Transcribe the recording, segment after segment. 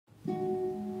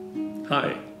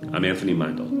Hi, I'm Anthony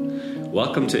Meindl.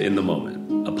 Welcome to In the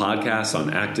Moment, a podcast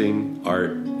on acting,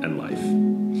 art, and life.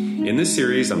 In this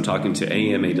series, I'm talking to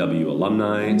AMAW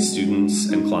alumni, students,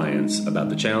 and clients about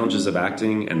the challenges of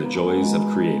acting and the joys of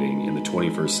creating in the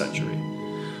 21st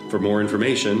century. For more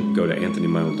information, go to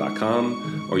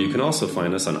anthonymeindl.com, or you can also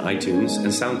find us on iTunes and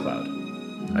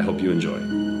SoundCloud. I hope you enjoy.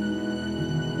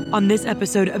 On this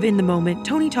episode of In the Moment,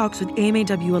 Tony talks with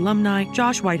AMAW alumni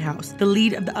Josh Whitehouse, the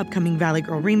lead of the upcoming Valley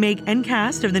Girl remake and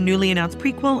cast of the newly announced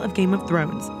prequel of Game of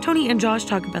Thrones. Tony and Josh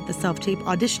talk about the self-tape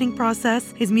auditioning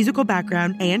process, his musical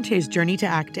background, and his journey to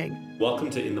acting. Welcome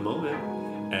to In the Moment,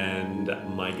 and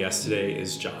my guest today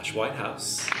is Josh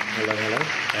Whitehouse. Hello, hello.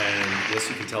 And yes,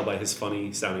 you can tell by his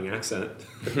funny sounding accent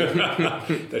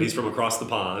that he's from across the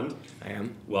pond. I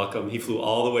am. Welcome. He flew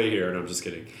all the way here, and I'm just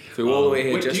kidding. Flew all the way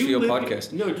here just for your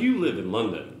podcast. No, do you live in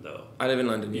London, though? I live in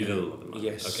London, You yeah. do live in London?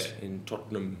 Yes, Okay. in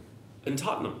Tottenham. In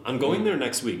Tottenham. I'm going there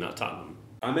next week, not Tottenham.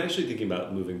 I'm actually thinking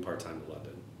about moving part-time to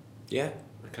London. Yeah,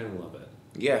 I kind of love it.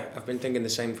 yeah. I've been thinking the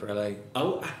same for LA.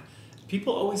 Oh,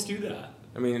 people always do that.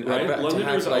 I mean, Right? I bet to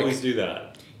Londoners have, like, always do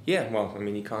that. Yeah, well, I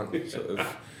mean, you can't sort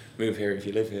of move here if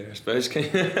you live here, I suppose.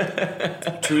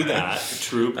 True that.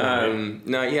 True point.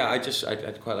 No, yeah.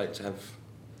 I'd quite like to have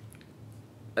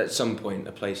at some point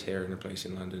a place here and a place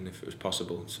in London if it was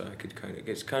possible, so I could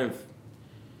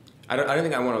I don't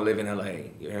think I want to live in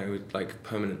LA, like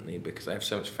permanently, because I have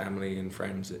so much family and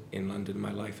friends in London.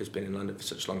 My life has been in London for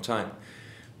such a long time,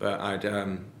 but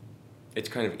it's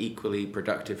kind of equally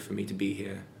productive for me to be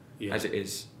here as it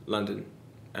is London.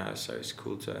 So it's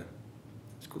cool to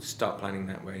start planning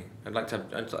that way. I'd like to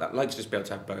just be able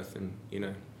to have both, and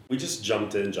We just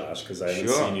jumped in, Josh, because I hadn't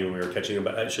Sure. seen you when we were catching up.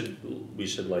 But we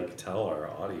should like tell our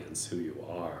audience who you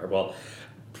are. Well,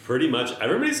 pretty much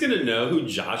everybody's going to know who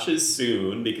Josh is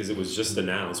soon because it was just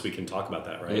announced. We can talk about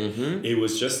that, right? Mm-hmm. It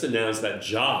was just announced that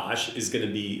Josh is going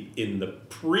to be in the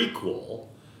prequel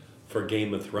for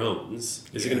Game of Thrones.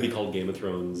 Is it going to be called Game of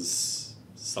Thrones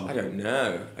something? I don't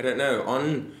know.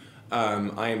 On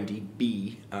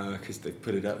IMDb, because they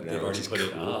put it up now. They've already which is put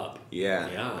it cool. up. Yeah.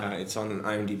 Yeah. It's on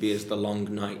IMDb as The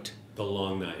Long Night. The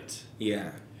Long Night.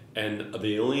 Yeah, And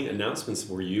the only announcements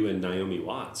were you and Naomi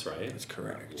Watts, right? that's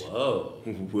correct. Whoa.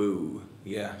 Woo.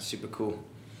 Yeah, super cool.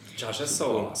 Josh, that's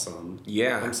so awesome.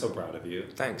 Yeah. I'm so proud of you.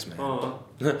 Thanks, man. Aw.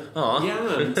 Aw.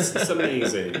 Yeah, it's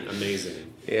amazing. Amazing.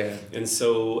 Yeah. And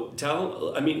so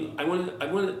I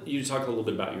want you to talk a little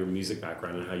bit about your music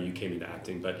background and how you came into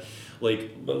acting, but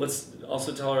let's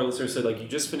also tell our listeners that you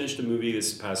just finished a movie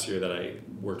this past year that I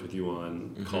worked with you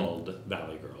on called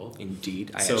Valley Girl.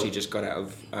 Indeed. I So- actually just got out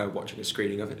of watching a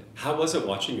screening of it. How was it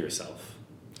watching yourself?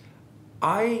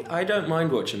 I don't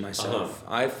mind watching myself.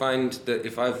 Uh-huh. I find that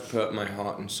if I've put my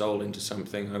heart and soul into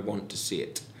something, I want to see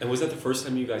it. And was that the first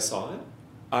time you guys saw it?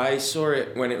 I saw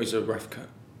it when it was a rough cut.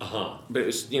 Uh-huh. But it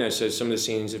was, so some of the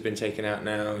scenes have been taken out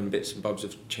now and bits and bobs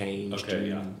have changed. Okay, and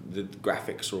yeah. The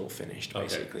graphics are all finished,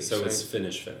 basically. Okay, so it's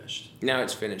finished. Now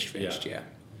it's finished, yeah.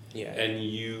 Yeah.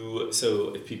 And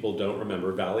so if people don't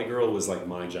remember, Valley Girl was like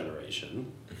my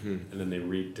generation. Mm-hmm. And then they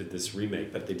did this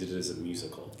remake, but they did it as a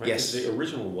musical. Right? Yes. 'Cause the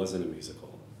original wasn't a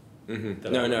musical.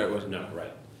 Mm-hmm. No, No, it wasn't. No,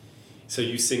 right. So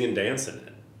you sing and dance in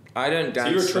it. I don't dance.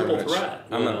 So you're a triple much. threat.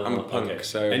 I'm a punk, Okay.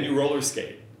 so. And you roller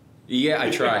skate. Yeah, I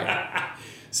try.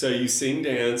 So you sing,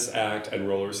 dance, act, and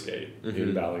roller skate Mm-hmm.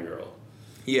 in Valley Girl.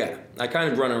 Yeah, I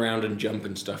kind of run around and jump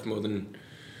and stuff more than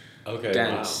Okay.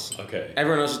 dance. Wow. Okay.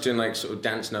 Everyone else is doing sort of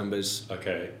dance numbers,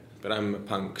 Okay. but I'm a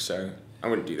punk, so I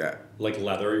wouldn't do that. Like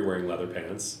leather. You're wearing leather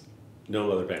pants. No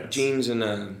leather pants. Jeans and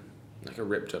a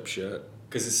ripped up shirt.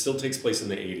 Because it still takes place in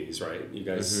the 80s, right? You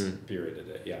guys perioded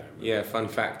it. Yeah. I remember. Yeah, fun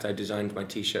fact, I designed my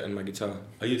t-shirt and my guitar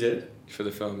Oh, you did? for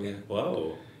the film, yeah.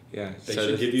 Whoa. Yeah, They so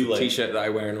should the give you, t-shirt that I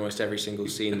wear in almost every single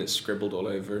scene that's scribbled all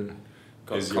over and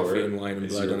got Is coffee and wine and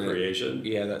is blood your on creation? it.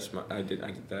 Yeah, I did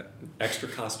that. Extra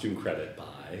costume credit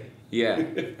by. Yeah,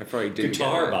 I probably did.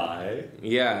 Guitar get that. by.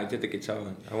 Yeah, I did the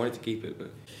guitar. I wanted to keep it,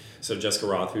 but So Jessica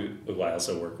Roth, who I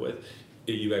also work with,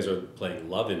 you guys are playing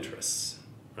love interests,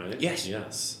 right? Yes.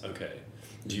 Yes. Okay.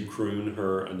 Do you croon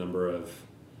her a number of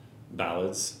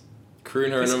ballads?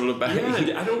 croon her a number of ballads.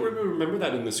 Yeah, I don't remember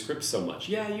that in the script so much.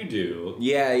 Yeah, you do.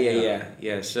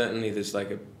 Yeah. Certainly, there's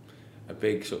like a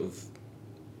big sort of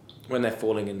when they're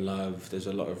falling in love. There's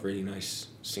a lot of really nice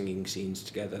singing scenes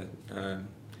together.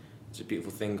 It's a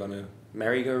beautiful thing on a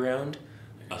merry-go-round.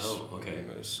 Oh, okay.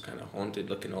 It's kind of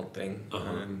haunted-looking old thing.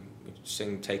 Uh-huh. We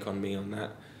sing "Take on Me" on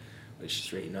that, which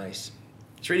is really nice.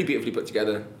 It's really beautifully put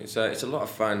together. It's a lot of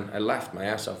fun. I laughed my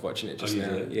ass off watching it just you now.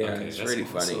 did? Yeah, Okay, it's that's really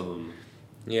funny. awesome.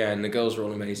 Yeah, and the girls are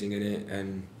all amazing in it,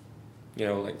 and You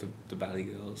know, like the Valley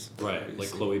Girls. Right, like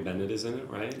Chloe Bennett is in it,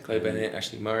 right? Chloe Bennett,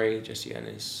 Ashley Murray, Jessie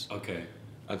Ennis. Okay.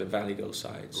 Are the Valley Girl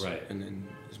sides. Right. And then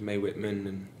there's Mae Whitman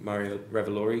and Mario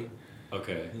Revolori.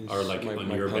 Okay. Who's Or like my on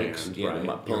your punks, band, yeah, right?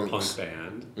 my Your punks. punk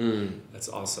band. Mm. That's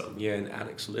awesome. Yeah, and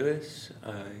Alex Lewis.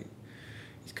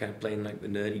 He's kind of playing like the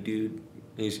nerdy dude.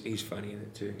 He's funny in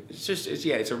it too.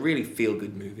 It's a really feel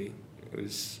good movie. It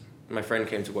was my friend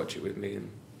came to watch it with me and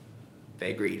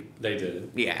they agreed. They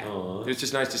did. Yeah. Aww. It was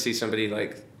just nice to see somebody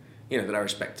like, you know, that I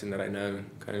respect and that I know,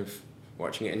 kind of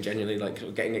watching it and genuinely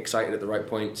like getting excited at the right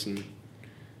points and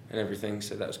everything.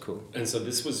 So that was cool. And so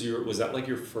this was that like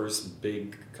your first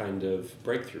big kind of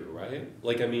breakthrough, right?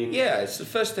 Like, I mean... Yeah, it's the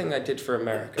first thing I did for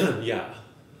America. Yeah.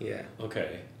 Yeah.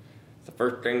 Okay. The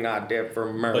first thing I did for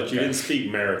America. But you didn't speak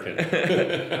American.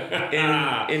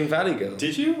 in Valley Girl.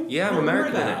 Did you? Yeah, I'm I remember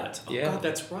American in it. that. Oh, Yeah. God,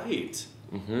 that's right.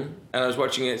 Mm-hmm. And I was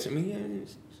watching it. I mean, yeah,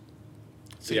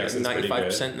 So yes, it's pretty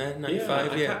 95% there,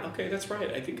 95, yeah. Okay, that's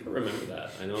right. I think I remember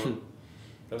that. I know.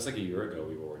 That was like a year ago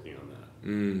we were working on that.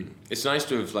 It's nice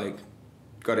to have like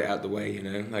got it out the way, you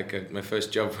know, like my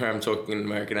first job where I'm talking an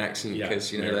American accent Yeah,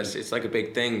 because, you know, American. it's like a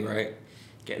big thing, right?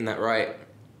 Getting that right.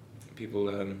 People,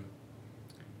 or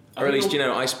I at least, know- you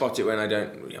know, I spot it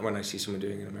when I see someone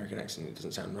doing an American accent, it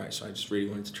doesn't sound right, so I just really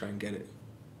wanted to try and get it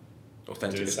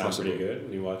authentic Did it as sound possible. pretty good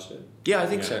when you watched it? Yeah, I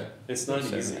think Yeah. so. It's not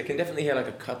So easy. I can definitely hear like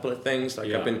a couple of things. Like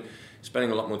Yeah. I've been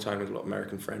spending a lot more time with a lot of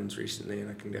American friends recently, and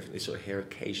I can definitely sort of hear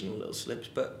occasional little slips.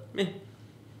 But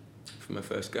for my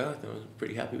first go, I was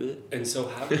pretty happy with it. And so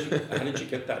how did you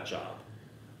get that job?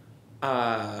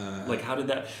 Like how did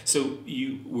that? So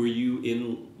you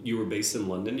were based in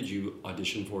London? Did you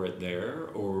audition for it there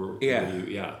or? Yeah.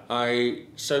 were you,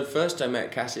 So first I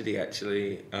met Cassidy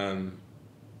actually,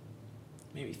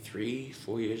 maybe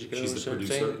 3-4 years ago. She's or the something.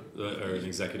 producer or an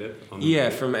executive. On the Yeah,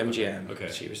 movie? from MGM. Okay.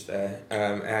 She was there,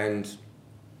 and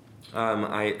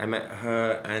I met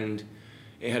her, and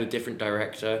it had a different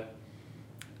director,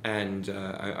 and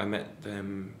I met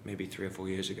them maybe 3 or 4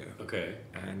 years ago. Okay.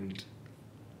 And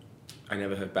I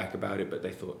never heard back about it, but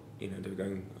they thought, you know, they were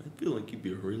going, I feel like you'd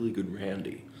be a really good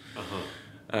Randy.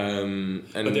 And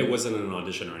But there wasn't an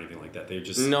audition or anything like that. They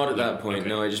just not at that point. Okay.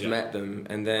 No, I just Yeah. met them,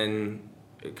 and then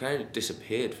it kind of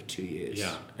disappeared for 2 years.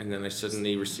 Yeah. And then I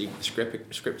suddenly received the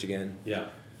script again, Yeah.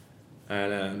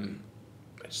 and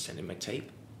I just sent in my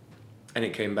tape, and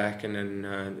it came back, and then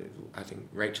I think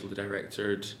Rachel, the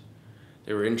director,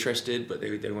 they were interested, but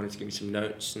they wanted to give me some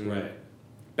notes, and Right.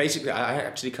 basically I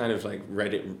actually kind of like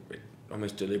read it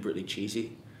almost deliberately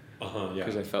cheesy. Yeah.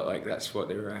 Because I felt like that's what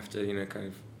they were after, you know, kind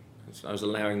of. I was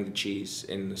allowing the cheese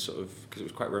in the sort of, because it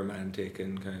was quite romantic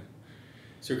and kind of.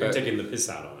 So you're kind of taking the piss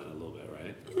out on it a little bit,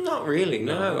 right? Not really,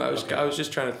 no. Okay. I was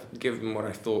just trying to give them what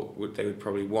I thought they would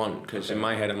probably want, because in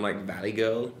my head I'm like Valley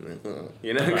Girl,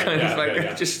 you know, Right, kind yeah, of like yeah,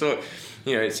 yeah. I just thought,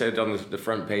 you know, it said on the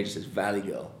front page it says Valley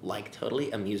Girl, like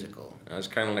totally a musical. I was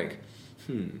kind of like,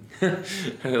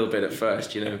 a little bit at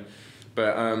first, you know,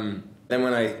 but then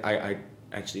when I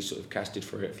actually sort of casted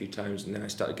for it a few times, and then I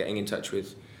started getting in touch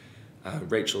with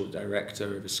Rachel, the director,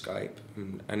 over Skype,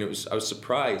 and I was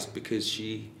surprised because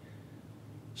she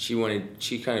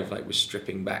kind of like was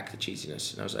stripping back the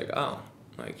cheesiness, and I was like, oh,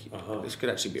 like this could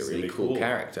actually be a It's really really cool cool.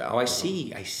 character. Oh, I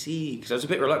see, because I was a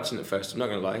bit reluctant at first. I'm not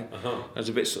gonna lie, I was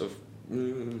a bit sort of,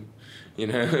 you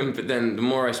know. But then the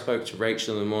more I spoke to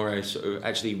Rachel, the more I sort of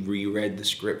actually reread the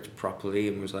script properly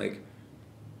and was like,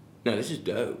 no, this is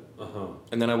dope.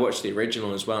 And then I watched the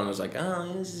original as well, and I was like,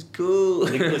 oh, this is cool.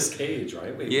 Nicolas Cage,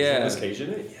 right? Wait, Yeah. was Nicolas Cage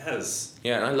in it? Yes.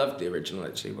 Yeah, and I loved the original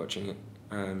actually, watching it.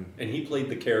 And he played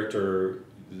the character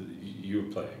you were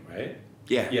playing, right?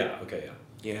 Yeah. Yeah. Okay.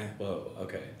 Yeah. Yeah. Whoa.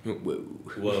 Okay. Whoa.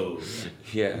 Whoa.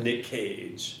 Yeah. Nick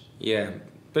Cage. Yeah.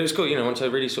 But it's cool, you know, once I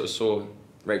really sort of saw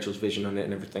Rachel's vision on it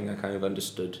and everything, I kind of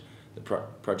understood the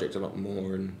project a lot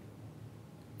more,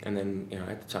 and then, you know, I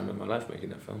had the time of my life making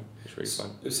that film. It was really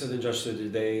fun. So then, Josh,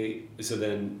 so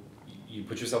then you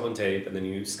put yourself on tape, and then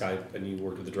you Skype, and you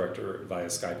worked with the director via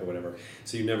Skype or whatever.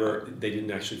 So they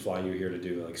didn't actually fly you here to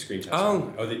do like screen tests.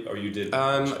 Or you did.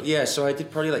 Yeah, so I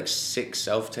did probably like 6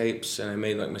 self-tapes, and I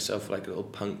made like myself like a little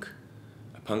punk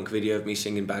video of me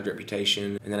singing Bad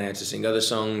Reputation, and then I had to sing other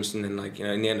songs, and then like, you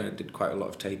know, in the end I did quite a lot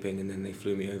of taping, and then they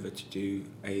flew me over to do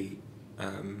a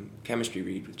chemistry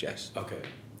read with Jess. Okay.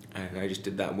 And I just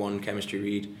did that one chemistry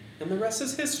read. And the rest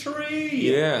is history.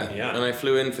 Yeah. Yeah. And I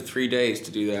flew in for 3 days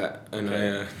to do that. And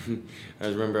Okay. I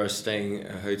remember I was staying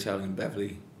at a hotel in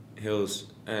Beverly Hills,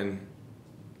 and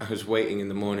I was waiting in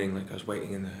the morning, like I was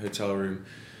waiting in the hotel room,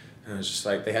 And I was just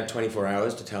like, they had 24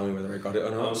 hours to tell me whether I got it or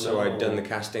not. So I'd done the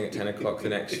casting at 10 o'clock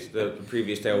the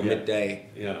previous day or midday.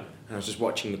 Yeah. And I was just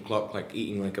watching the clock, like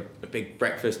eating like a big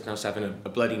breakfast, and I was having a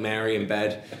Bloody Mary in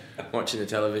bed, watching the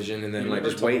television, and then like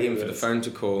just waiting for the phone to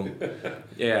call.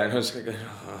 Yeah, and I was like,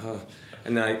 oh.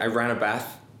 And then I ran a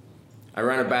bath.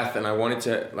 And I wanted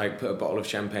to like put a bottle of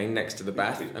champagne next to the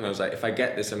bath, and I was like, if I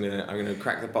get this, I'm gonna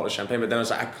crack the bottle of champagne. But then I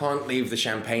was like, I can't leave the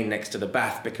champagne next to the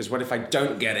bath, because what if I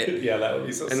don't get it? Yeah, that would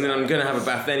be so sad. And then I'm gonna have a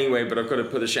bath anyway, but I've got to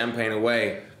put the champagne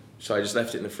away. So I just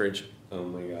left it in the fridge. Oh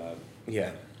my god.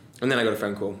 Yeah. And then I got a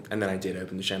phone call, and then I did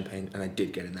open the champagne, and I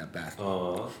did get in that bath.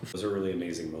 Oh, those are really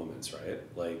amazing moments, right?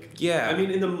 Like, yeah. I mean,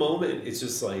 in the moment, it's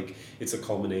just like, it's a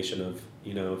culmination of,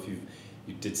 you know, if you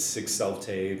did 6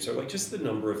 self-tapes, or like just the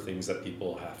number of things that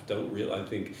people don't realize. I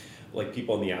think like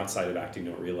people on the outside of acting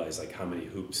don't realize like how many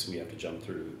hoops we have to jump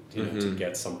through, you know, to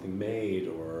get something made,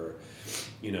 or,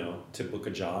 you know, to book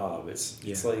a job.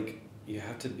 It's like, you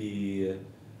have to be...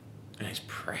 And it's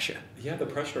pressure. Yeah, the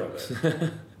pressure of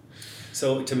it.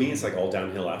 So to me, it's like all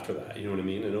downhill after that, you know what I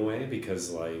mean, in a way,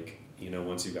 because like, you know,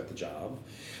 once you've got the job.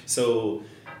 So,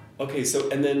 okay, so,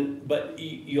 and then, but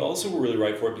you also were really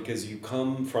right for it because you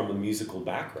come from a musical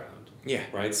background. Yeah.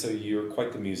 Right? So you're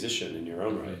quite the musician in your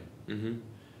own right. Mm-hmm.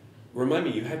 Remind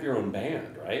me, you have your own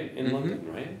band, right? In London,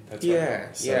 right? That's yeah,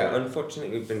 right. So, yeah.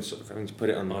 Unfortunately, we've been sort of having to put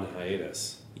it on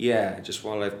hiatus. Yeah, just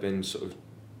while I've been sort of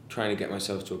trying to get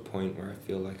myself to a point where I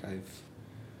feel like I've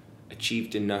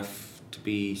achieved enough to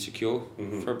be secure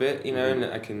for a bit, you know, and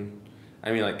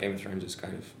I mean, like Game of Thrones is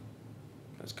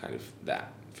that's kind of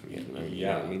that for me at the moment.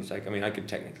 Yeah. You know? I mean, it's like, I mean, I could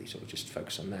technically sort of just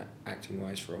focus on that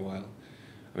acting-wise for a while.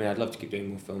 I mean, I'd love to keep doing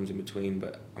more films in between,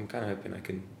 but I'm kind of hoping I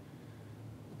can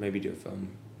maybe do a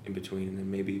film in between and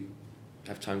then maybe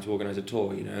have time to organise a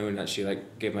tour, you know, and actually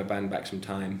like give my band back some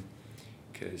time.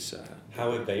 Because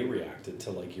how have they reacted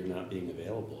to like you're not being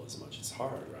available as much? It's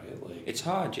hard, right? Like it's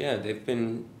hard, yeah. They've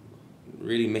been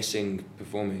really missing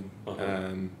performing.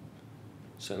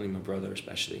 Certainly my brother,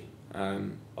 especially.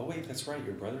 Oh wait, that's right.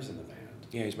 Your brother's in the band.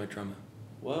 Yeah, he's my drummer.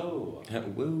 Whoa.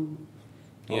 Woo.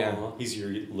 Yeah. He's your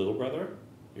little brother?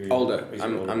 Older.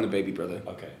 I'm the baby brother.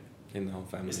 Okay. In the whole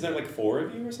family. Isn't there like 4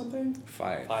 of you or something?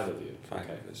 5. 5 of you. Five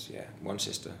okay. of us, yeah. 1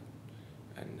 sister,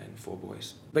 and then 4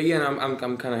 boys. But yeah, I'm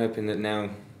kind of hoping that now,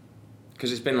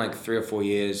 because it's been like 3 or 4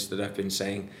 years that I've been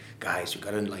saying, guys, you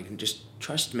gotta like just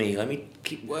trust me. Let me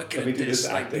keep working. Let me at do this.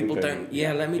 this Like acting people thing. don't.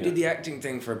 Yeah, let me do the acting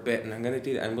thing for a bit, and I'm gonna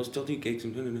do that, and we'll still do gigs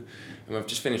and I've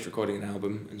just finished recording an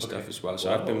album and stuff as well.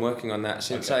 So I've been working on that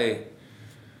since I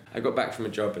got back from a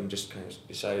job and just kind of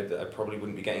decided that I probably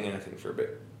wouldn't be getting anything for a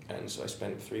bit, and so I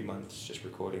spent 3 months just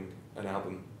recording an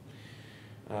album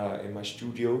in my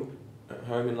studio at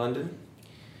home in London,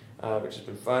 which has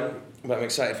been fun. But I'm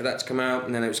excited for that to come out,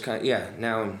 and then it was kind of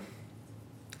now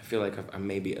I feel like I'm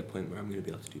maybe at a point where I'm going to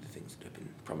be able to do the things that I've been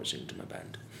promising to my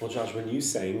band. Well, Josh, when you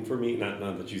sang for me, not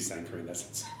that you sang for me,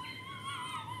 that's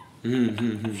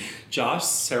Josh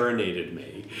serenaded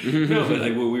me. No, but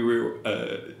like when we were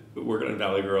working on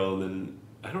Valley Girl, and then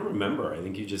I don't remember. I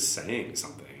think you just sang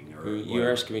something. You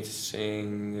were asking me to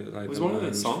sing. Like, it was one of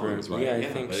the songs, right? Yeah, I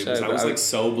think so. I was like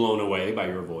so blown away by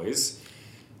your voice.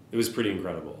 It was pretty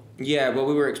incredible. Yeah, well,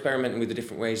 we were experimenting with the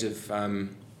different ways of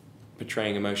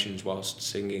portraying emotions whilst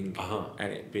singing,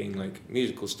 and it being like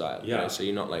musical style. Yeah. You know? So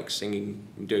you're not like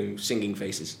doing singing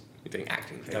faces. You're doing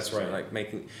acting faces. That's right. So like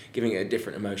giving it a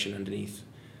different emotion underneath.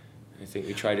 I think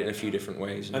we tried it in a few different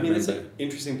ways. I mean, it's an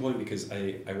interesting point because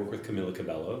I work with Camila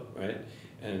Cabello, right?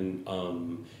 And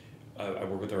I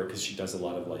work with her because she does a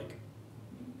lot of like,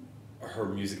 her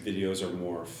music videos are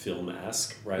more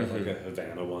film-esque, right? Like a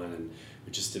Havana one, and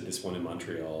we just did this one in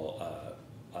Montreal.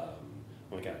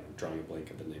 Oh my God, I'm drawing a blank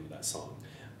at the name of that song.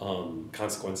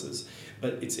 Consequences.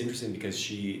 But it's interesting because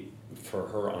for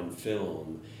her on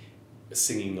film,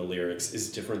 singing the lyrics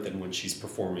is different than when she's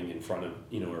performing in front of,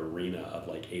 you know, an arena of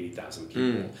like 80,000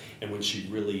 people. And when she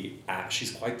really acts,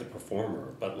 she's quite the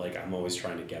performer, but like I'm always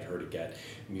trying to get her to get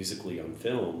musically on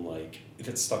film, like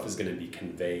that stuff is going to be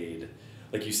conveyed.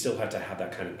 Like you still have to have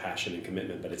that kind of passion and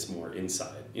commitment, but it's more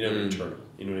inside, you know, internal,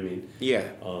 you know what I mean? Yeah.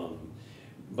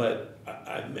 But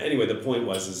anyway, the point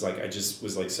is like I just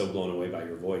was like so blown away by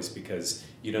your voice because,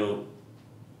 you know,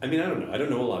 I mean, I don't know. I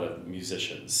don't know a lot of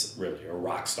musicians, really, or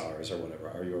rock stars or whatever.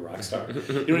 Are you a rock star? You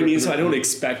know what I mean? So I don't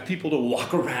expect people to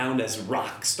walk around as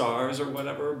rock stars or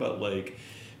whatever, but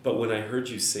when I heard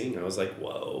you sing, I was like,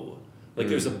 whoa. Like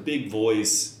there's a big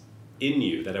voice in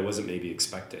you that I wasn't maybe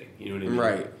expecting. You know what I mean?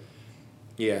 Right.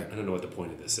 Yeah. I don't know what the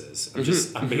point of this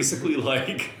is. I'm basically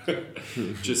like,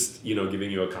 just, you know, giving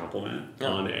you a compliment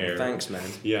on air. Thanks, man.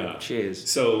 Yeah. Cheers.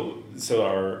 So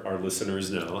our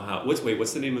listeners know how, what's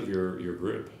the name of your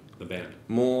group? the band?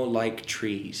 More Like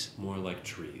Trees. More Like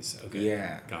Trees. Okay.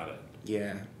 Yeah. Got it.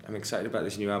 Yeah, I'm excited about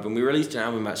this new album. We released an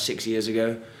album about 6 years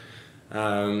ago.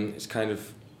 It's kind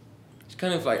of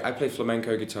like I play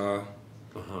flamenco guitar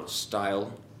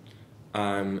style,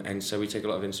 and so we take a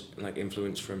lot of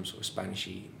influence from sort of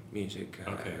Spanishy music.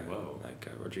 Okay, whoa. Like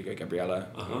Rodrigo Gabriela,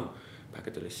 Paco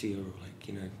de Lucia, like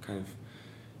kind of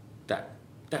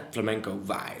that flamenco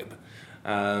vibe.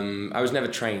 I was never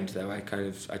trained though. I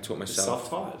taught myself.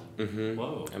 Self-taught. Mm-hmm.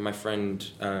 Whoa. And my friend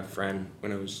Fran,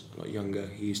 when I was a lot younger,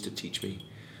 he used to teach me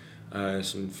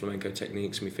some flamenco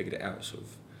techniques, and we figured it out sort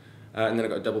of. And then I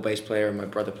got a double bass player, and my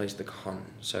brother plays the cajon.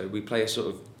 So we play a sort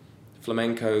of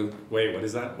flamenco. Wait, what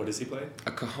is that? What does he play?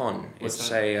 A cajon. What's it's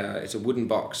that? it's a wooden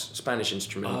box, Spanish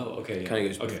instrument. Oh, okay. Yeah. Kind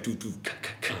of goes. Okay. Doo, doo, ka,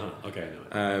 ka, ka. Okay, I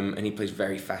know it. And he plays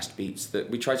very fast beats that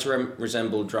we try to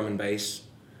resemble drum and bass,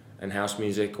 and house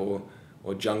music or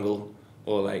jungle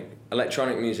or like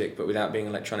electronic music, but without being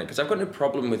electronic. Because I've got no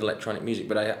problem with electronic music,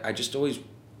 but I just always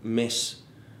miss.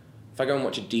 If I go and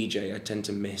watch a DJ, I tend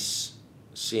to miss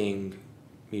seeing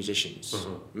musicians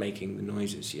making the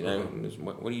noises, And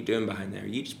what are you doing behind there? Are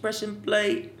you just pressing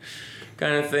play?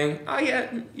 Kind of thing. Oh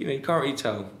yeah, you can't really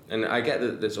tell. And I get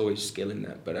that there's always skill in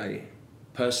that, but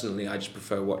personally, I just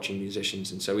prefer watching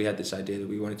musicians. And so we had this idea that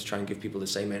we wanted to try and give people the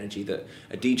same energy that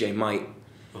a DJ might,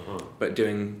 but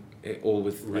doing it all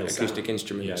with Real acoustic sound.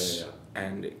 instruments. Yeah.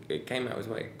 And it came out with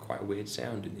quite a weird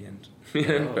sound in the end,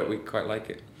 but we quite like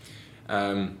it.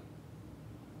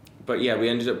 But yeah, we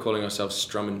ended up calling ourselves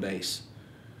Strum and Bass.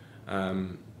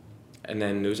 And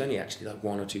then there was only actually like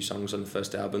 1 or 2 songs on the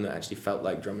first album that actually felt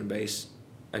like drum and bass.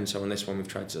 And so on this one, we've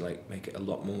tried to like make it a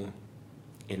lot more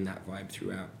in that vibe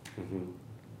throughout. Mm-hmm.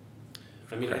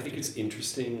 I mean, I think it's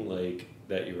interesting, like,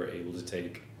 that you were able to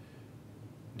take...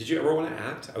 Did you ever want to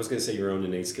act? I was going to say your own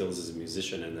innate skills as a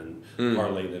musician and then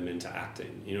parlay them into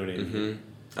acting. You know what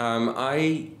I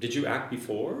mean? Did you act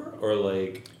before? Or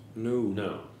like...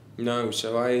 No,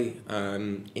 so I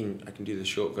can do the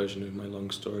short version of my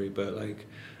long story, but like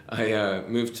I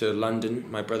moved to London.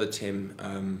 My brother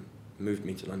Tim moved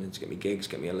me to London to get me gigs,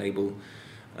 get me a label,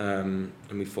 and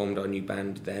we formed our new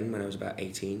band then when I was about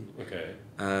 18. Okay.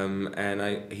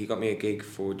 And he got me a gig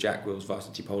for Jack Will's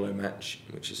Varsity Polo Match,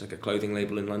 which is like a clothing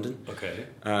label in London. Okay.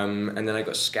 And then I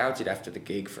got scouted after the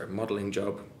gig for a modelling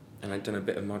job, and I'd done a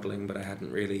bit of modelling, but I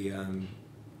hadn't really...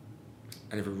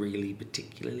 I never really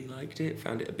particularly liked it.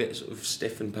 Found it a bit sort of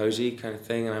stiff and posy kind of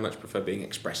thing, and I much prefer being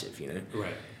expressive,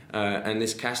 Right. And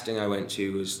this casting I went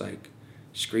to was like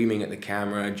screaming at the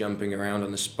camera, jumping around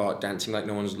on the spot, dancing like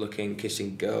no one's looking,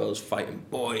 kissing girls, fighting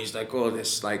boys, like all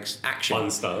this like action.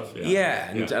 Fun stuff. Yeah,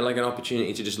 and like an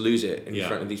opportunity to just lose it in Yeah.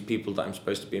 front of these people that I'm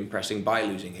supposed to be impressing by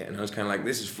losing it, and I was kind of like,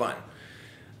 this is fun.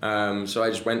 So I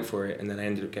just went for it, and then I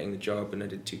ended up getting the job, and I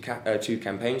did two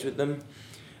campaigns with them,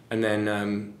 and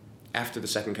then. After the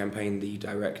second campaign, the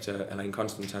director, Elaine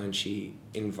Constantine, she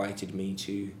invited me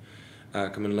to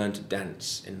come and learn to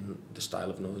dance in the style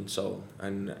of Northern Soul,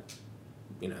 and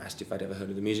asked if I'd ever heard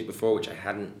of the music before, which I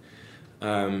hadn't.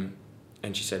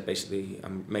 And she said, basically,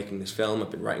 I'm making this film, I've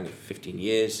been writing it for 15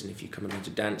 years, and if you come and learn to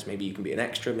dance, maybe you can be an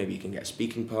extra, maybe you can get a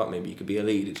speaking part, maybe you could be a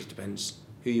lead, it just depends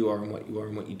who you are and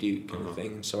what you do kind of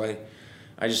thing. And so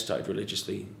I just started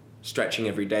religiously stretching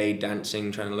every day,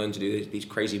 dancing, trying to learn to do these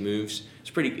crazy moves.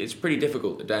 It's pretty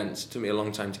difficult to dance. It took me a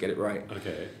long time to get it right.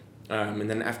 Okay. And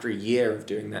then after a year of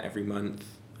doing that every month,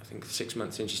 I think 6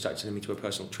 months in, she started sending me to a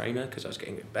personal trainer because I was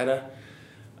getting a bit better.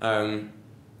 And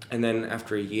then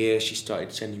after a year, she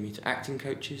started sending me to acting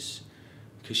coaches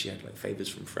because she had like favors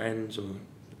from friends, or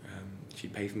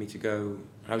she'd pay for me to go.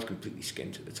 I was completely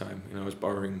skint at the time, I was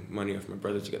borrowing money off my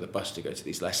brother to get the bus to go to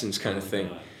these lessons kind of thing.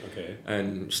 Okay.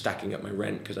 And stacking up my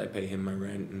rent because I pay him my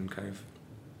rent, and kind of,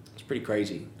 it's pretty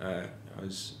crazy. It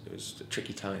was a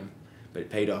tricky time, but it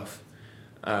paid off.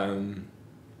 And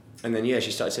then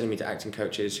she started sending me to acting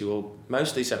coaches who all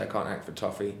mostly said I can't act for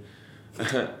toffee.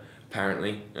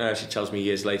 Apparently, she tells me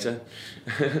years later,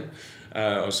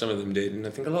 or some of them did, and I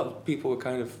think a lot of people were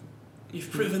kind of. You've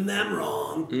proven them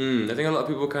wrong. I think a lot of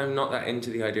people were kind of not that into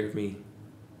the idea of me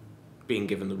being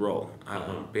given the role,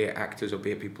 be it actors or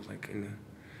be it people like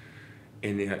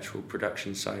in the actual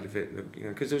production side of it,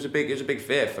 because there was a big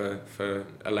fear for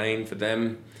Elaine, for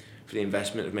them, for the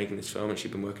investment of making this film, and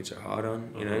she'd been working so hard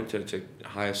on, to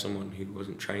hire someone who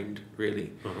wasn't trained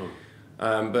really.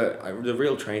 But the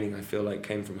real training I feel like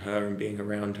came from her and being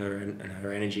around her and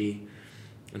her energy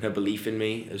and her belief in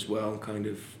me as well, kind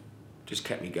of just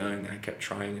kept me going, and I kept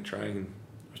trying and trying. And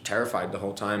I was terrified the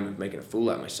whole time of making a fool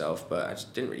out of myself, but I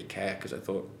just didn't really care because I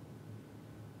thought,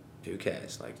 who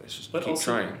cares? Like, let's just keep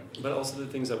trying. But also the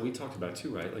things that we talked about too,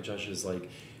 right? Like Josh is like,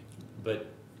 but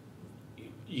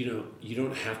you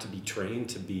don't have to be trained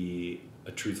to be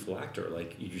a truthful actor.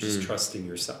 Like, you're just trusting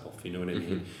yourself, you know what I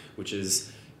mean? Which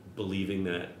is believing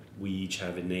that we each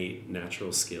have innate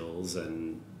natural skills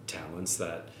and talents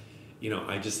that,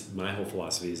 my whole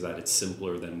philosophy is that it's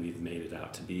simpler than we've made it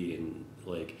out to be. And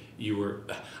like,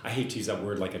 I hate to use that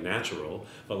word like a natural,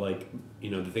 but like,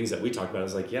 the things that we talk about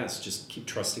is like, yes, just keep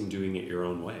trusting doing it your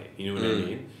own way. You know what I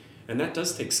mean? And that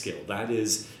does take skill. That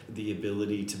is the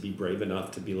ability to be brave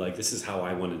enough to be like, this is how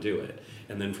I want to do it.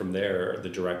 And then from there, the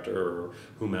director or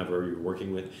whomever you're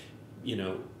working with,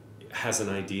 has an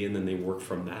idea, and then they work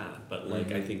from that. But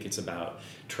like, I think it's about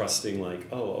trusting, like,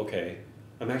 oh, okay,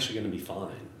 I'm actually going to be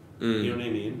fine. You know what I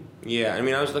mean? Yeah, I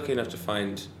mean, I was lucky enough to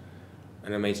find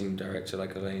an amazing director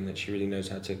like Elaine, that she really knows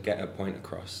how to get her point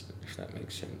across, if that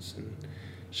makes sense. And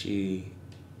she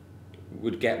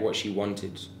would get what she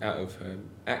wanted out of her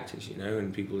actors,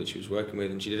 and people that she was working with.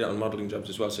 And she did it on modelling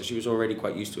jobs as well, so she was already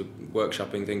quite used to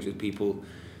workshopping things with people.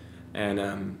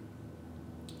 And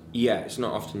it's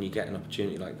not often you get an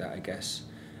opportunity like that, I guess.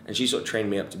 And she sort of trained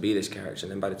me up to be this character.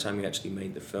 And then by the time we actually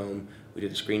made the film, we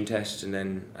did a screen test, and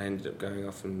then I ended up going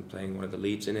off and playing one of the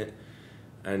leads in it.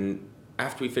 And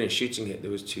after we finished shooting it, there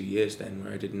was 2 years then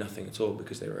where I did nothing at all,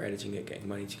 because they were editing it, getting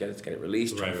money together to get it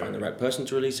released, trying to find the right person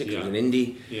to release it, because it was an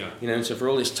indie. And so for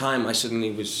all this time, I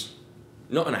suddenly was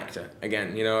not an actor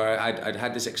again. I'd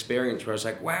had this experience where I was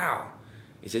like, wow,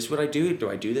 is this what I do? Do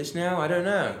I do this now? I don't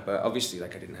know. But obviously,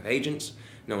 like, I didn't have agents.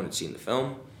 No one had seen the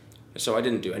film. So I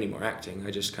didn't do any more acting.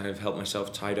 I just kind of helped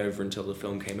myself tide over until the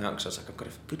film came out, because I was like, I've got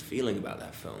a good feeling about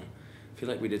that film. I feel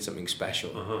like we did something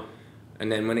special.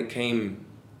 And then when it came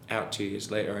out 2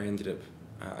 years later, I ended up,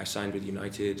 I signed with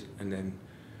United, and then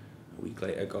a week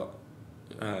later got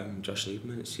Josh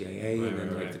Lieberman at CAA, and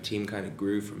then the team kind of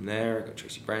grew from there. I got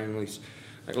Tracy Brownlee,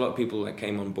 like a lot of people that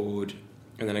came on board,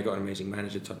 and then I got an amazing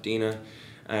manager, Todd Dina,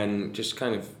 and just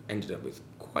kind of ended up with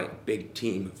quite a big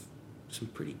team of some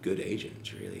pretty good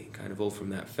agents, really, kind of all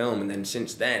from that film. And then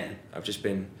since then, I've just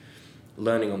been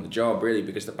learning on the job, really,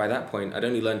 because by that point, I'd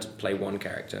only learned to play one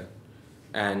character,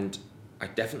 and I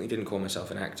definitely didn't call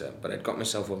myself an actor, but I'd got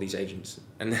myself all these agents.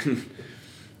 And then,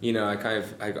 I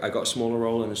got a smaller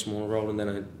role and a smaller role, and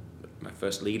then my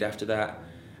first lead after that,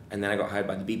 and then I got hired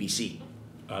by the BBC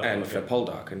for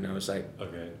Poldark, and I was like,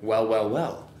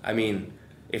 well. I mean,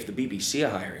 if the BBC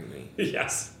are hiring me,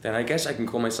 then I guess I can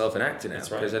call myself an actor now.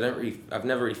 That's right. Because I've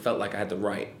never really felt like I had the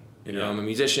right. I'm a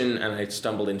musician, and I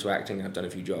stumbled into acting, and I've done a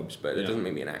few jobs, but it doesn't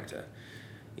make me an actor.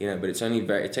 But it's only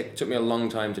it took me a long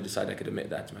time to decide I could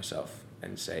admit that to myself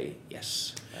and say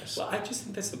yes. Well, I just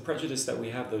think that's the prejudice that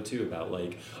we have, though, too, about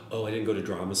like, oh, I didn't go to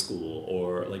drama school,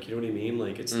 or like, you know what I mean?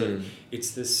 Like,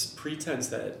 it's this pretense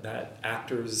that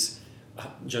actors,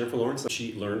 Jennifer Lawrence,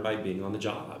 she learned by being on the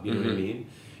job. You know what I mean?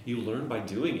 You learn by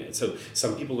doing it. So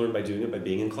some people learn by doing it by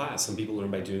being in class. Some people learn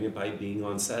by doing it by being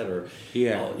on set, or you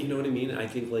know what I mean? I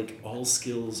think like all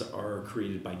skills are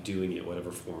created by doing it,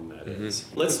 whatever form that is.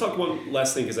 Let's talk one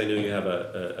last thing, because I know you have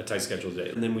a tight schedule today,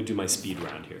 and then we do my speed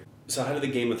round here. So how did the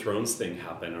Game of Thrones thing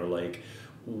happen? Or like,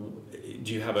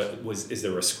 do you have is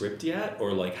there a script yet?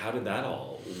 Or like, how did that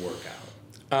all work out?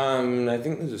 I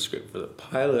think there's a script for the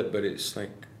pilot, but it's like,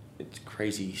 it's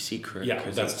crazy secret. Yeah,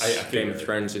 it's Game of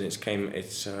Thrones, and it's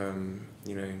HBO,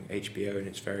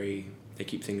 and they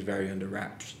keep things very under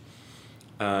wraps.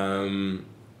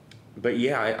 But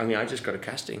yeah, I just got a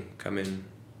casting come in.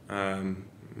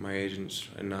 My agents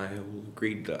and I all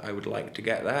agreed that I would like to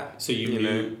get that. So you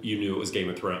knew it was Game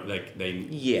of Thrones. Like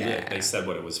they said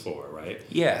what it was for, right?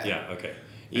 Yeah. Yeah. Okay.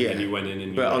 And then you went in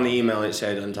and... But on the email it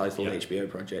said untitled HBO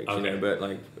project, but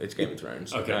like, it's Game of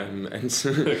Thrones. Okay. And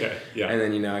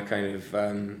then, I kind of...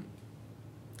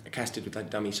 I casted with like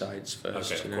dummy sides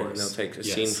first, of and course. they'll take a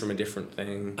scene from a different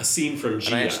thing. A scene from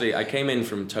Gia. And I came in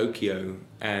from Tokyo,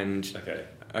 and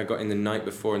I got in the night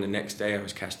before, and the next day I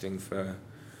was casting for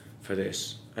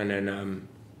this. And then...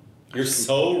 You're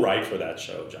so right for that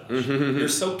show, Josh. You're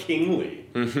so kingly.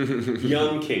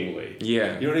 Young kingly.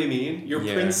 Yeah. You know what I mean? You're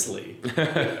princely.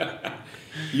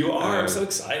 You are. I'm so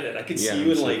excited. I could see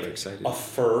you in like a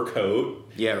fur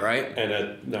coat. Yeah, right?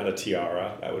 And not a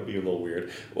tiara. That would be a little weird.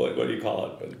 What do you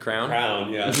call it? Crown?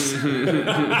 Crown, yes.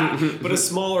 But a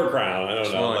smaller crown. I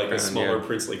don't know. Like crown, a smaller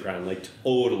princely crown. Like,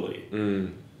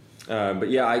 totally. But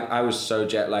yeah, I was so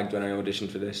jet lagged when I auditioned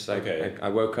for this. Like, I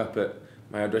woke up at...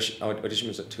 My audition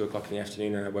was at 2:00 in the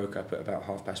afternoon, and I woke up at about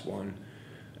 1:30,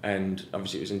 and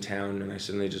obviously it was in town, and I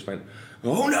suddenly just went,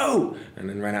 oh no, and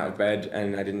then ran out of bed,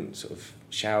 and I didn't sort of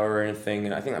shower or anything,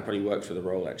 and I think that probably worked for the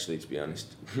role, actually, to be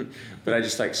honest. But I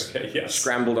just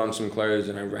scrambled on some clothes,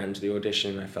 and I ran to the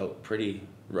audition, and I felt pretty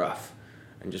rough,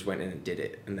 and just went in and did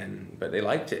it, but they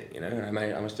liked it, you know. And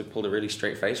I must have pulled a really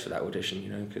straight face for that audition, you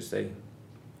know, because they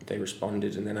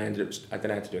responded, and then I had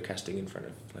to do a casting in front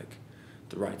of like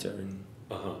the writer and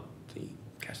the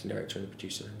casting director and the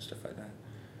producer and stuff like that.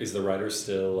 Is the writer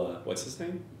still what's his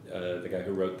name? The guy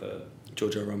who wrote the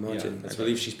George R. R. Martin. I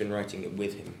believe she's been writing it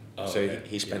with him. Oh, so okay.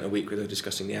 he spent a week with her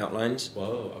discussing the outlines.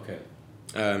 Whoa, okay.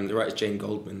 The writer's Jane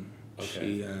Goldman.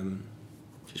 Okay.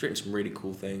 She's written some really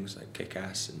cool things like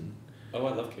Kick-Ass and I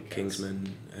love Kick-Ass.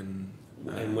 Kingsman and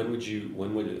when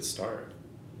would it start?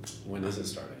 When is it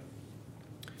starting?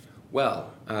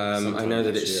 Well, I Sometime know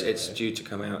that next year, it's right? due to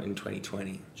come out in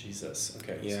 2020. Jesus.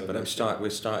 Okay. Yeah, so but we're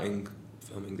starting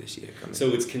filming this year. So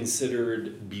it's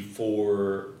considered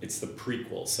before, it's the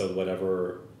prequel, so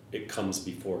whatever, it comes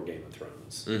before Game of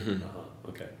Thrones. Mhm.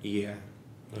 Okay. Yeah.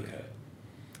 Okay.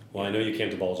 Well, I know you can't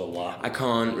divulge a lot. I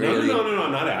can't really. No,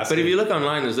 I'm not asking. But if you look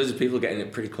online, there's loads of people getting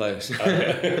it pretty close.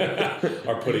 Okay.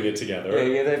 Are putting it together.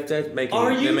 Yeah, they're making.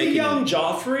 Are you they're making, the young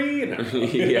Joffrey? No.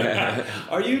 Yeah.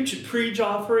 Are you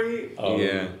pre-Joffrey?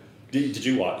 Yeah. Did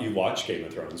you watch Game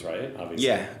of Thrones, right? Obviously.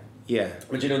 Yeah.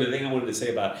 But you know, the thing I wanted to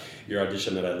say about your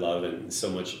audition that I love, and so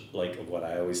much like what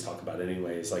I always talk about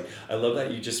anyway, is like, I love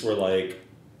that you just were like,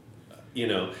 you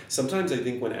know, sometimes I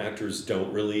think when actors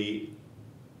don't really,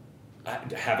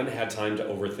 haven't had time to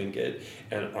overthink it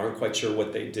and aren't quite sure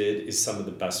what they did, is some of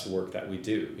the best work that we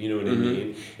do. You know what I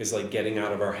mean? Is like getting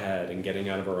out of our head and getting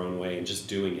out of our own way and just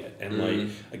doing it. And like,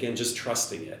 again, just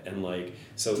trusting it. And like,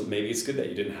 so maybe it's good that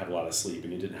you didn't have a lot of sleep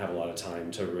and you didn't have a lot of time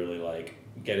to really like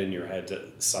get in your head to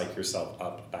psych yourself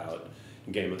up about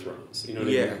Game of Thrones. You know what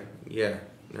I mean? Yeah.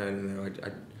 No.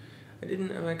 I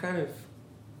didn't.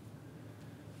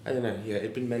 I don't know. Yeah,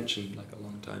 it'd been mentioned like a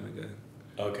long time ago.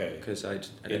 Okay. Because I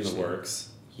in the works.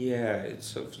 Yeah, it's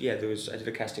sort of, I did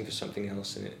a casting for something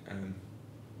else, and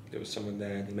there was someone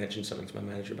there, and they mentioned something to my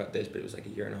manager about this, but it was like a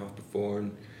year and a half before,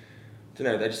 and I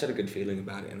don't know, I just had a good feeling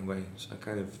about it in a way, so I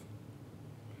kind of,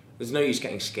 there's no use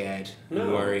getting scared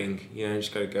and worrying, you know,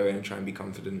 just gotta go in and try and be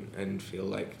confident and feel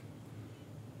like,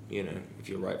 you know, if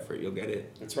you're right for it, you'll get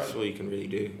it. That's right. That's all you can really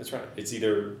do. That's right. It's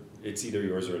either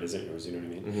yours or it isn't yours, you know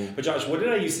what I mean? Mm-hmm. But Josh, what did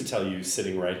I used to tell you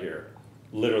sitting right here?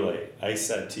 Literally, I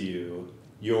said to you,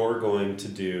 you're going to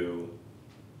do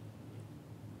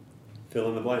fill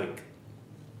in the blank.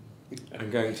 I'm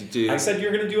going to do... I said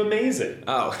you're going to do amazing.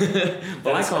 Oh.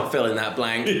 Well, I can't fill in that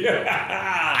blank.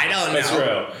 I don't know. That's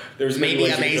true. There's maybe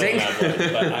ways amazing. You can fill in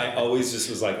that blank, but I always just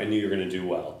was like, I knew you were going to do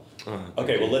well.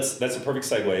 Okay, well, that's a perfect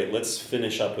segue. Let's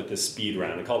finish up with this speed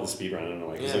round. I call it the speed round, I don't know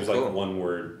why, because there's like one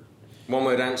word. One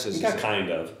word answers. Yeah, kind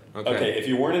of. Okay, if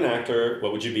you weren't an actor,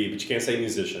 what would you be? But you can't say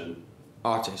musician.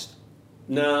 Artist.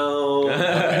 No.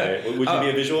 Okay. Would you be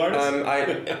a visual artist?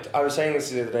 I was saying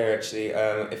this the other day actually.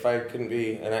 If I couldn't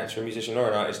be an actor, a musician, or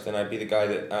an artist, then I'd be the guy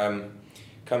that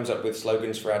comes up with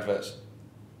slogans for adverts.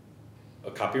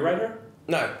 A copywriter?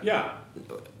 No. Yeah.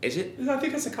 Is it? I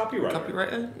think it's a copywriter.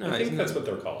 Copywriter? No, I think that's what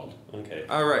they're called. Okay.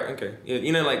 Oh, right, okay. Yeah,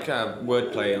 you know, like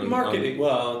wordplay on... Marketing,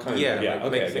 well, kind of. Yeah,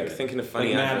 okay. Thinking of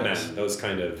funny like adverts. Mad Men, those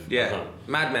kind of... Yeah,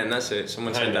 Mad Men, that's it.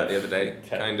 Someone said that the other day.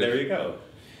 Okay. Kind of. There you go.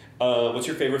 What's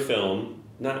your favorite film?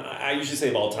 Not, I usually say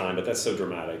of all time, but that's so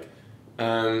dramatic.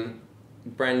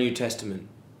 Brand New Testament.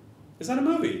 Is that a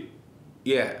movie?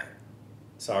 Yeah.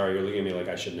 Sorry, you're looking at me like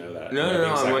I should know that.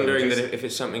 No, I'm wondering that if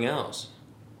it's something else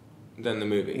than the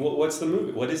movie. What's the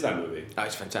movie? What is that movie? Oh,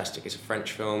 it's fantastic. It's a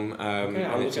French film. Okay,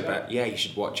 and it's about... Yeah, you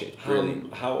should watch it. Really.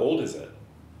 How old is it?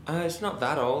 It's not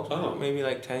that old. Oh. Maybe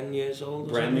like 10 years old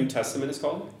or Brand something. New Testament is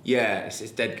called? Yeah, it's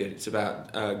dead good. It's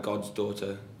about God's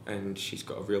daughter, and she's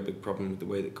got a real big problem with the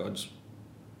way that God's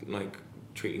like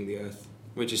treating the earth,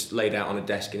 which is laid out on a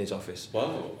desk in his office.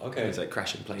 Whoa, okay. And he's like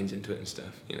crashing planes into it and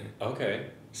stuff, you know.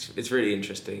 Okay. It's really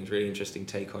interesting. It's a really interesting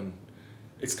take on...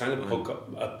 It's kind of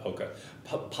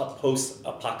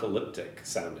post-apocalyptic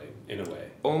sounding in a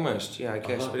way. Almost, yeah, I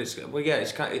guess. But it's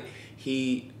kind of...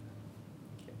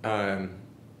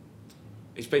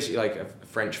 It's basically like a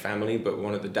French family, but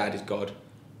one of the dad is God,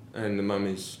 and the mum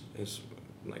is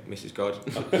like Mrs. God.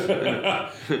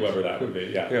 Whoever that would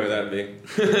be, yeah. Whoever that would be.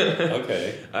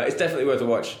 Okay. It's definitely worth a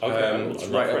watch. Okay, it's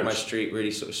right up my street,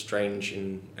 really sort of strange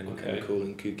and kind of cool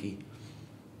and kooky.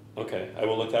 Okay, I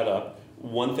will look that up.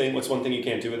 What's one thing you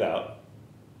can't do without?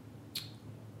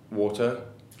 Water.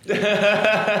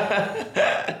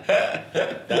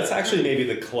 That's actually maybe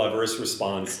the cleverest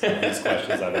response to these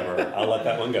questions I've ever heard. I'll let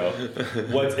that one go.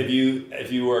 What if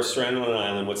you were stranded on an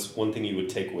island, what's one thing you would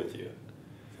take with you?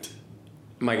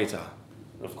 My guitar.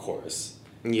 Of course.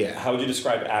 Yeah. How would you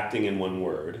describe acting in one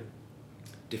word?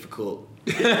 Difficult.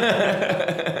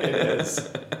 It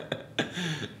is.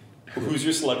 Who's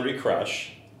your celebrity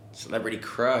crush? Celebrity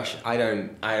crush. I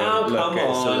don't Oh, look come at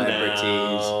on celebrities.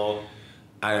 now.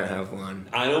 I don't have one.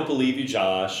 I don't believe you,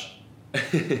 Josh.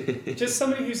 Just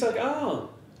somebody who's like, oh.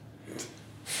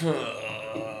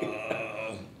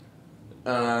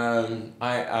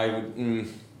 I would.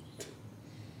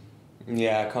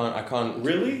 Yeah, I can't.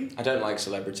 Really? I don't like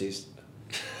celebrities.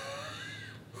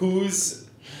 Who's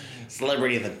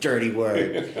Celebrity is a dirty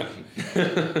word.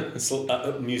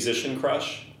 a musician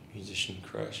crush? Musician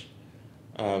crush.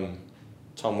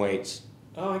 Tom Waits.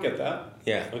 Oh, I get that.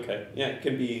 Yeah. Okay. Yeah, it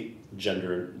can be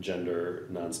gender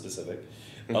non-specific.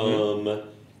 Mm-hmm.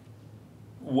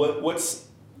 What's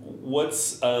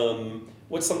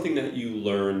something that you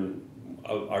learn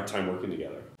our time working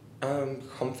together?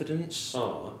 Confidence.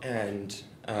 Oh. And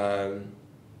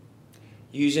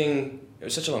using. It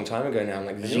was such a long time ago now. I'm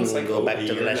like, It's like go back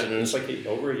to the lessons. It's like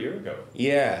over a year ago.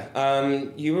 Yeah.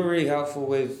 You were really helpful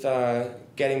with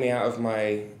getting me out of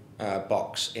my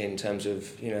box in terms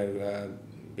of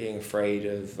being afraid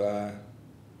of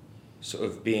sort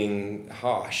of being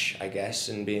harsh, I guess,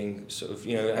 and being sort of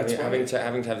having to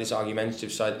have this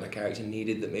argumentative side that my character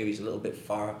needed that maybe is a little bit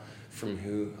far from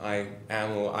who I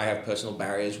am, or I have personal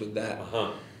barriers with that.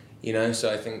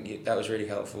 So I think that was really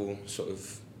helpful. Sort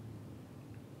of,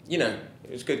 it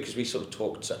was good because we sort of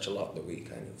talked such a lot that we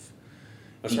kind of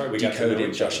That's right. We got to know decoded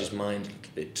each Josh's other. mind a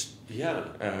little bit. Yeah.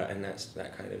 And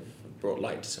that kind of brought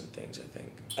light to some things, I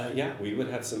think. Yeah, we would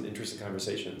have some interesting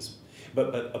conversations,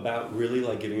 but about really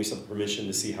like giving yourself permission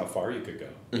to see how far you could go.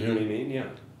 You know what I mean? Yeah.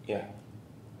 Yeah.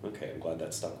 Okay, I'm glad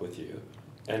that stuck with you.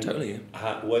 And Totally.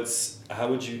 How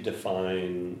would you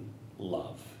define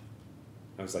love?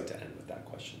 I always like to end with that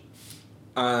question.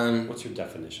 What's your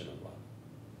definition of love?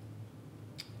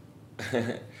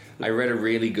 I read a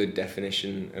really good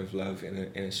definition of love in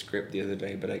a script the other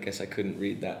day, but I guess I couldn't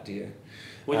read that to you.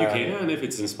 Well, you can if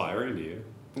it's inspiring to you.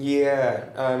 Yeah,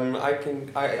 I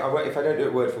can. I if I don't do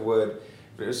it word for word,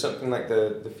 but it was something like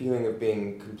the feeling of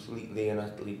being completely and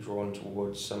utterly drawn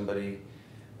towards somebody,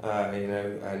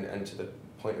 and to the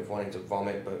point of wanting to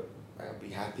vomit, but I'll be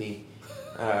happy,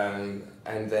 and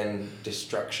then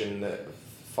destruction that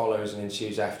follows and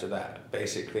ensues after that.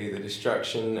 Basically, the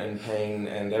destruction and pain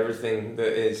and everything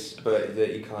that is, but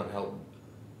that you can't help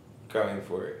going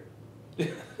for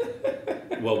it.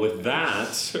 Well, with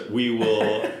that, we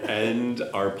will end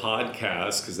our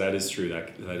podcast because that is true.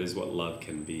 That is what love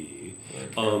can be.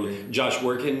 Josh,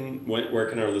 where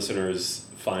can our listeners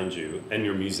find you and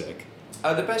your music?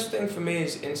 The best thing for me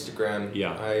is Instagram.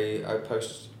 Yeah. I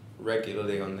post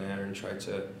regularly on there and try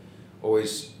to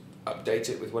always update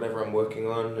it with whatever I'm working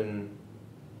on and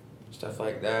stuff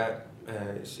like that.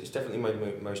 It's definitely my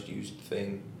most used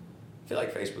thing. I feel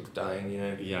like Facebook's dying,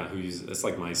 Yeah, it's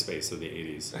like MySpace of the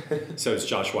 80s. So it's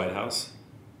Josh Whitehouse?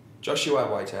 Joshua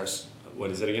Whitehouse. What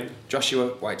is it again? Joshua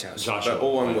Whitehouse. Joshua but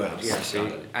all one word. Whitehouse. Yeah, so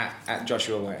Got it. at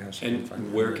Joshua Whitehouse.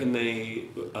 And where can they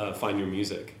find your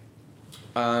music?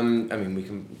 We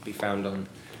can be found on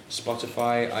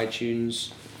Spotify,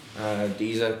 iTunes,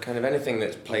 Deezer, kind of anything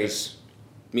that plays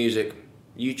music.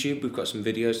 YouTube, we've got some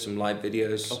videos, some live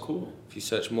videos. Oh, cool. If you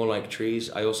search More Like Trees,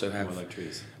 I also have More Like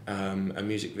Trees. A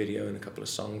music video and a couple of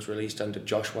songs released under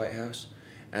Josh Whitehouse.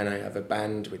 And I have a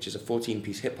band, which is a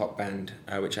 14-piece hip-hop band,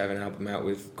 which I have an album out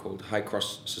with called High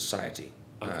Cross Society.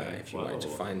 Okay. If you wanted to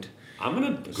find... I'm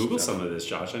going to Google some of this,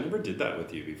 Josh. I never did that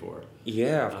with you before.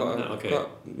 Yeah, I've Okay.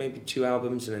 got maybe 2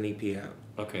 albums and an EP out.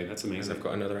 Okay, that's amazing. And I've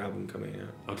got another album coming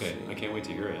out. Okay, I can't wait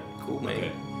to hear it. Cool, mate.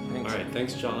 Okay. Thanks. All right,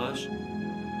 thanks, Josh.